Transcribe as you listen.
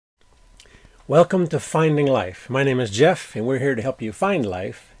Welcome to Finding Life. My name is Jeff, and we're here to help you find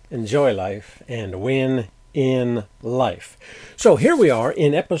life, enjoy life, and win in life. So here we are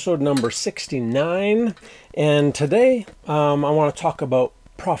in episode number 69, and today I want to talk about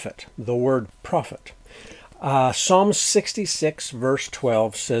prophet, the word prophet. Psalm 66 verse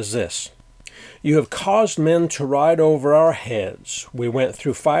 12 says this: "You have caused men to ride over our heads. We went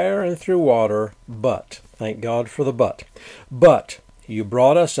through fire and through water, but," thank God for the but you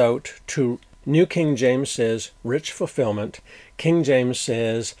brought us out to," New King James says, "rich fulfillment." King James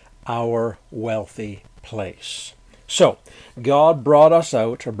says, "our wealthy place." So, God brought us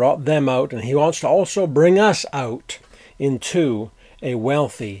out, or brought them out, and He wants to also bring us out into a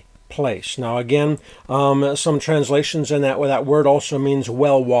wealthy place. Now again, some translations in that, where that word also means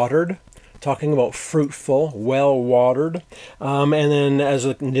well-watered, talking about fruitful, well-watered. And then as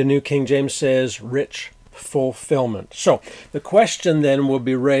the New King James says, rich fulfillment. So the question then would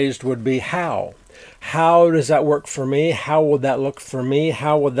be how? How does that work for me? How would that look for me?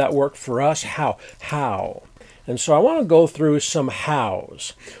 How would that work for us? How? And so I want to go through some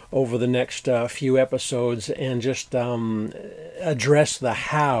hows over the next few episodes and just address the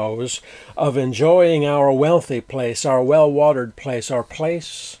hows of enjoying our wealthy place, our well-watered place, our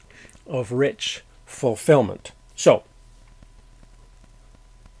place of rich fulfillment. So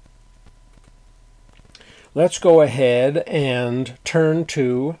let's go ahead and turn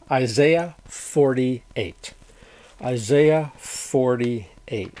to Isaiah 48. Isaiah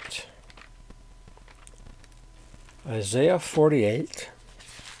 48. Isaiah 48.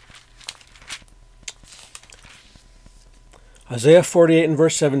 Isaiah 48 and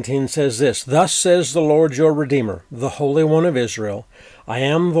verse 17 says this: "Thus says the Lord your Redeemer, the Holy One of Israel, I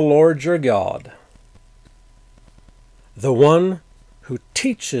am the Lord your God, the one who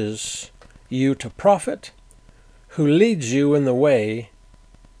teaches you to profit, who leads you in the way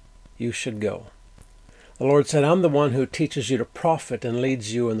you should go." The Lord said, I'm the one who teaches you to profit and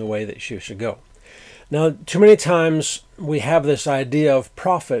leads you in the way that you should go. Now, too many times we have this idea of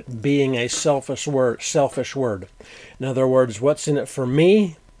profit being a selfish word. In other words, what's in it for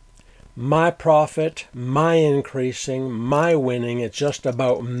me? My profit, my increasing, my winning. It's just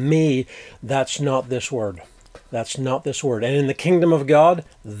about me. That's not this word. That's not this word. And in the kingdom of God,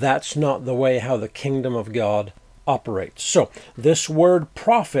 that's not the way how the kingdom of God operates. So this word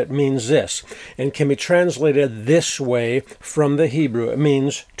profit means this, and can be translated this way from the Hebrew. It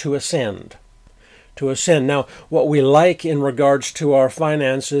means to ascend. To ascend. Now, what we like in regards to our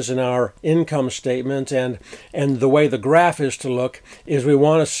finances and our income statement and the way the graph is to look is we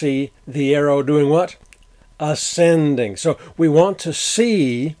want to see the arrow doing what? Ascending. So we want to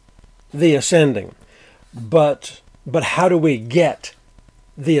see the ascending. But how do we get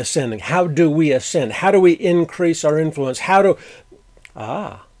the ascending? How do we ascend? How do we increase our influence? There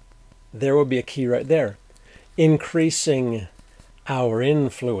would be a key right there. Increasing our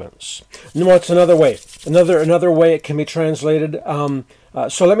influence. And what's another way? Another way it can be translated.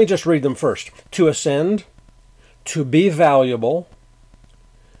 So let me just read them first. To ascend, to be valuable,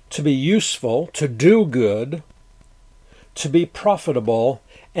 to be useful, to do good, to be profitable,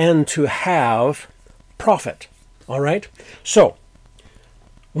 and to have profit. All right? So,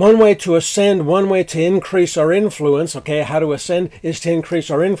 one way to ascend, one way to increase our influence, okay, how to ascend is to increase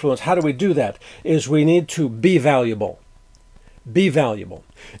our influence. How do we do that? Is we need to be valuable. Be valuable.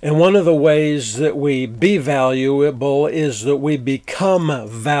 And one of the ways that we be valuable is that we become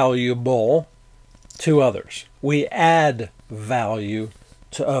valuable to others. We add value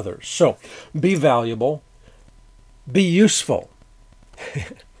to others. So, be valuable. Be useful.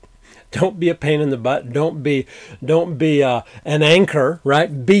 Don't be a pain in the butt. Don't be an anchor,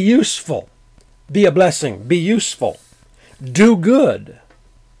 right? Be useful. Be a blessing. Be useful. Do good.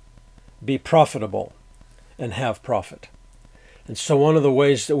 Be profitable and have profit. And so one of the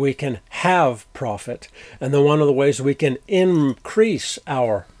ways that we can have profit, and then one of the ways we can increase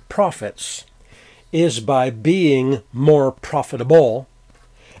our profits, is by being more profitable,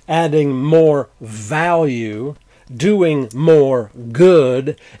 adding more value, doing more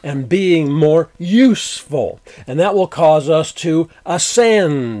good, and being more useful. And that will cause us to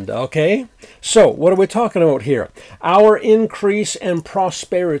ascend, okay? So, what are we talking about here? Our increase and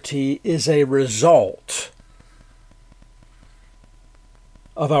prosperity is a result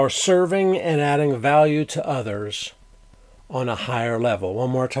of our serving and adding value to others on a higher level. One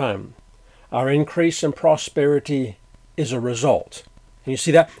more time. Our increase and prosperity is a result. And you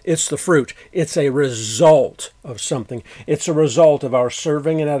see that? It's the fruit. It's a result of something. It's a result of our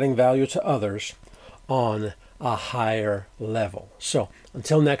serving and adding value to others on a higher level. So,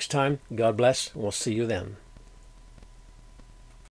 until next time, God bless, and we'll see you then.